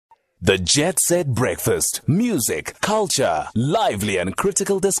The Jet Set Breakfast. Music, culture, lively and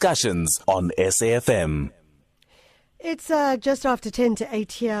critical discussions on SAFM. It's just after 10 to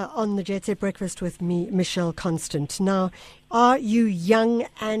 8 here on the Jet Set Breakfast with me, Michelle Constant. Now, are you young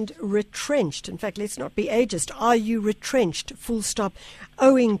and retrenched? In fact, let's not be ageist. Are you retrenched, full stop,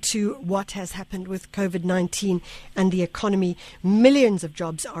 owing to what has happened with COVID-19 and the economy? Millions of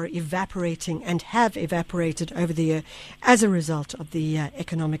jobs are evaporating and have evaporated over the year as a result of the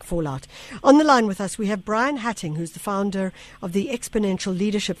economic fallout. On the line with us, we have BRYAN HATTINGH, who's the founder of the exponential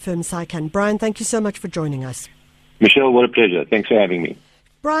leadership firm Cycan. BRYAN, thank you so much for joining us. Michelle, what a pleasure. Thanks for having me.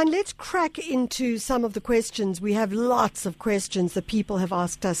 BRYAN, let's crack into some of the questions. We have lots of questions that people have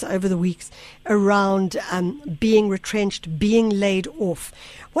asked us over the weeks around being retrenched, being laid off.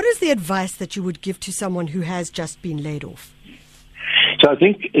 What is the advice that you would give to someone who has just been laid off? So I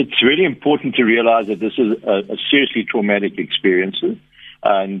think it's really important to realize that this is a seriously traumatic experience,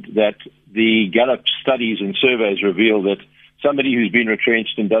 and that the Gallup studies and surveys reveal that somebody who's been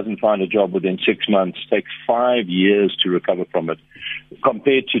retrenched and doesn't find a job within 6 months takes 5 years to recover from it,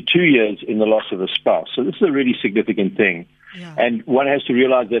 compared to 2 years in the loss of a spouse. So this is a really significant thing. Yeah. And one has to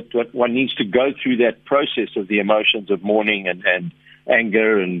realize that one needs to go through that process of the emotions of mourning and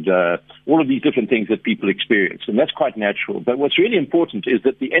anger and all of these different things that people experience. And that's quite natural. But what's really important is that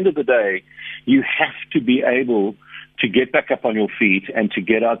at the end of the day, you have to be able to get back up on your feet and to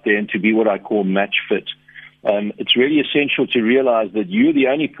get out there and to be what I call match fit. It's really essential to realize that you're the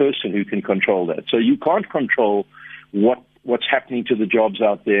only person who can control that. So you can't control what's happening to the jobs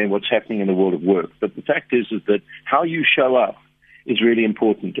out there and what's happening in the world of work. But the fact is that how you show up is really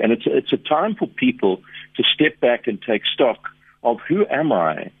important. And it's a time for people to step back and take stock of who am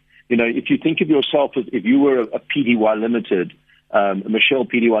I? You know, if you think of yourself as if you were a PDY Limited, Michelle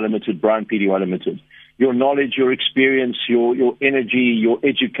PDY Limited, BRYAN PDY Limited, your knowledge, your experience, your energy, your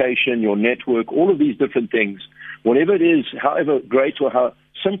education, your network, all of these different things, whatever it is, however great or how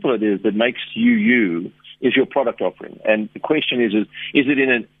simple it is that makes you, is your product offering. And the question is it in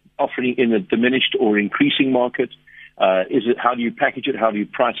an offering in a diminished or increasing market? How do you package it? How do you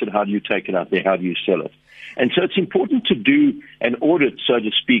price it? How do you take it out there? How do you sell it? And so it's important to do an audit, so to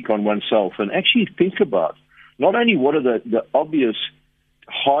speak, on oneself and actually think about not only what are the obvious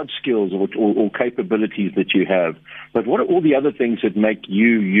hard skills or capabilities that you have, but what are all the other things that make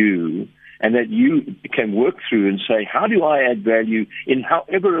you, and that you can work through and say, how do I add value in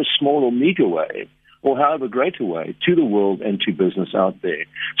however a small or meager way, or however great a way, to the world and to business out there,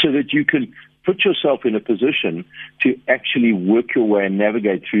 so that you can put yourself in a position to actually work your way and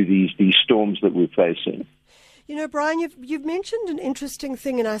navigate through these storms that we're facing. You know, BRYAN, you've mentioned an interesting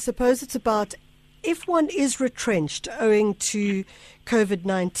thing, and I suppose it's about if one is retrenched owing to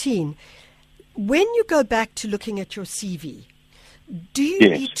COVID-19, when you go back to looking at your CV, do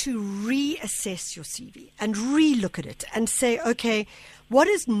you need to reassess your CV and relook at it and say, okay, what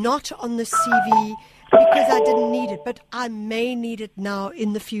is not on the CV because I didn't need it, but I may need it now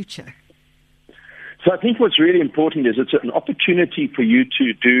in the future? So I think what's really important is it's an opportunity for you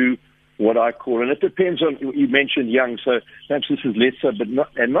to do what I call, and it depends on, you mentioned young, so perhaps this is less so, but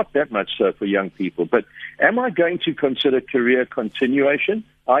not that much so for young people. But am I going to consider career continuation,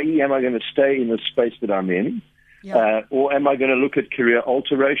 i.e., am I going to stay in the space that I'm in, or am I going to look at career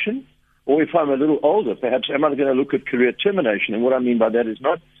alteration? Or if I'm a little older, perhaps am I going to look at career termination? And what I mean by that is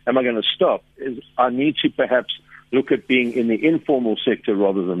not am I going to stop, is I need to perhaps look at being in the informal sector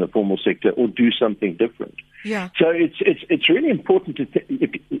rather than the formal sector, or do something different. Yeah. So it's really important to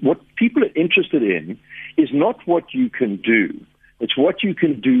what people are interested in is not what you can do. It's what you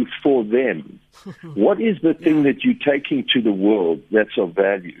can do for them. What is the thing that you're taking to the world that's of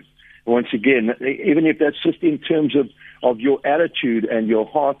value? Once again, even if that's just in terms of your attitude and your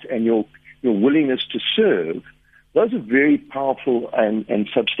heart and your willingness to serve, those are very powerful and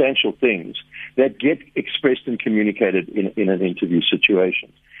substantial things that get expressed and communicated in an interview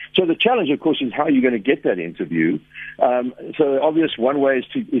situation. So the challenge, of course, is how you're going to get that interview. So obvious one way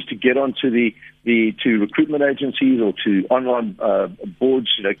is to get onto to recruitment agencies or to online boards,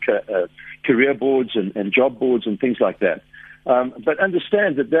 career boards and job boards and things like that. But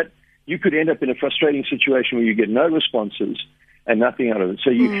understand that you could end up in a frustrating situation where you get no responses and nothing out of it. So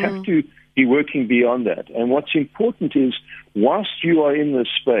you have to be working beyond that. And what's important is, whilst you are in this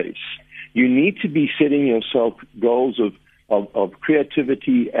space, you need to be setting yourself goals of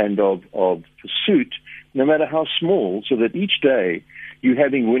creativity and of pursuit, no matter how small, so that each day you're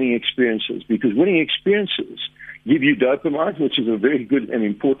having winning experiences. Because winning experiences give you dopamine, which is a very good and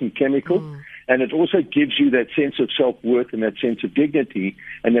important chemical, and it also gives you that sense of self-worth and that sense of dignity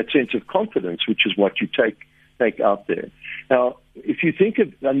and that sense of confidence, which is what you take out there. Now, if you think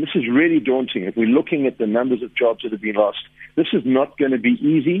of, and this is really daunting, if we're looking at the numbers of jobs that have been lost, this is not going to be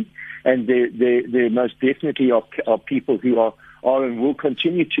easy, and there most definitely are people who are and will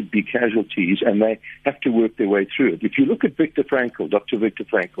continue to be casualties, and they have to work their way through it. If you look at Viktor Frankl, Dr. Viktor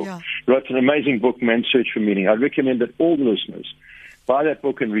Frankl wrote an amazing book, Man's Search for Meaning. I recommend that all the listeners buy that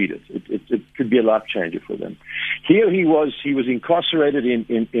book and read it. It could be a life changer for them. Here he was incarcerated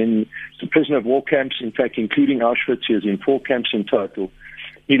in the prisoner of war camps, in fact, including Auschwitz. He was in 4 camps in total.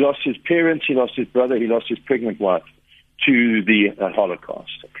 He lost his parents, he lost his brother, he lost his pregnant wife to the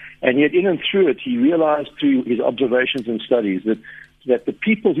Holocaust. And yet, in and through it, he realized through his observations and studies that the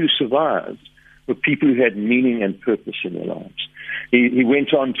people who survived were people who had meaning and purpose in their lives. He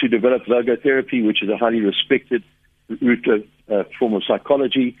went on to develop logotherapy, which is a highly respected form of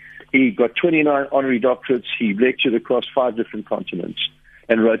psychology. He got 29 honorary doctorates. He lectured across 5 different continents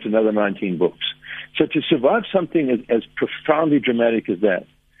and wrote another 19 books. So to survive something as profoundly dramatic as that,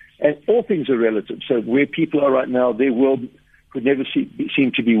 and all things are relative. So where people are right now, their world could never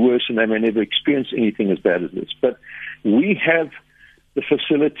seem to be worse, and they may never experience anything as bad as this. But we have the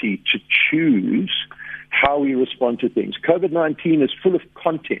facility to choose how we respond to things. COVID-19 is full of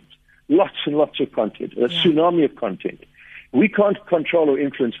content, lots and lots of content, a tsunami of content. We can't control or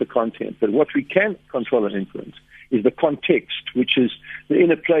influence the content, but what we can control and influence is the context, which is the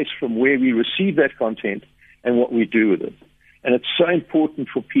inner place from where we receive that content and what we do with it. And it's so important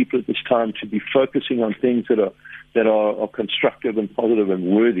for people at this time to be focusing on things that are constructive and positive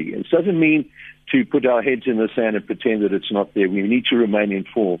and worthy. And it doesn't mean to put our heads in the sand and pretend that it's not there. We need to remain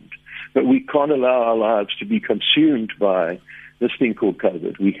informed. But we can't allow our lives to be consumed by this thing called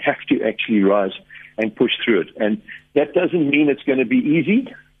COVID. We have to actually rise and push through it. And that doesn't mean it's going to be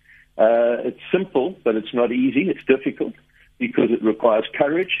easy. It's simple, but it's not easy. It's difficult because it requires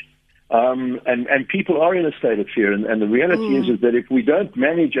courage. And people are in a state of fear. And the reality is that if we don't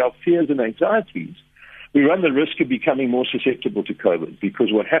manage our fears and anxieties, we run the risk of becoming more susceptible to COVID,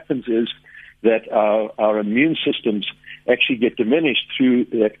 because what happens is that our immune systems actually get diminished through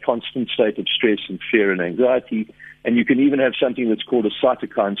that constant state of stress and fear and anxiety. And you can even have something that's called a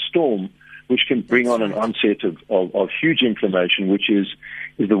cytokine storm, which can bring on an onset of huge inflammation, which is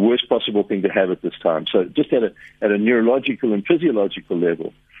the worst possible thing to have at this time. So just at a neurological and physiological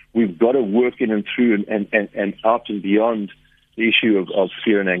level, we've got to work in and through and out and beyond the issue of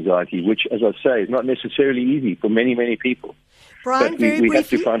fear and anxiety, which, as I say, is not necessarily easy for many, many people. Bryan, but we have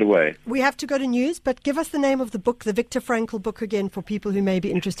to find a way. We have to go to news, but give us the name of the book, the Viktor Frankl book, again, for people who may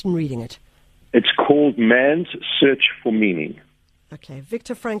be interested in reading it. It's called Man's Search for Meaning. Okay,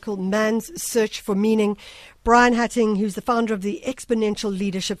 Viktor Frankl, Man's Search for Meaning. Bryan Hattingh, who's the founder of the exponential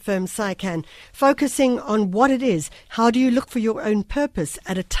leadership firm Cycan, focusing on what it is. How do you look for your own purpose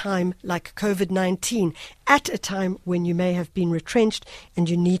at a time like COVID-19, at a time when you may have been retrenched and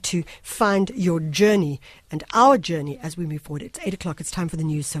you need to find your journey and our journey as we move forward. It's 8 o'clock. It's time for the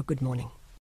news, so good morning.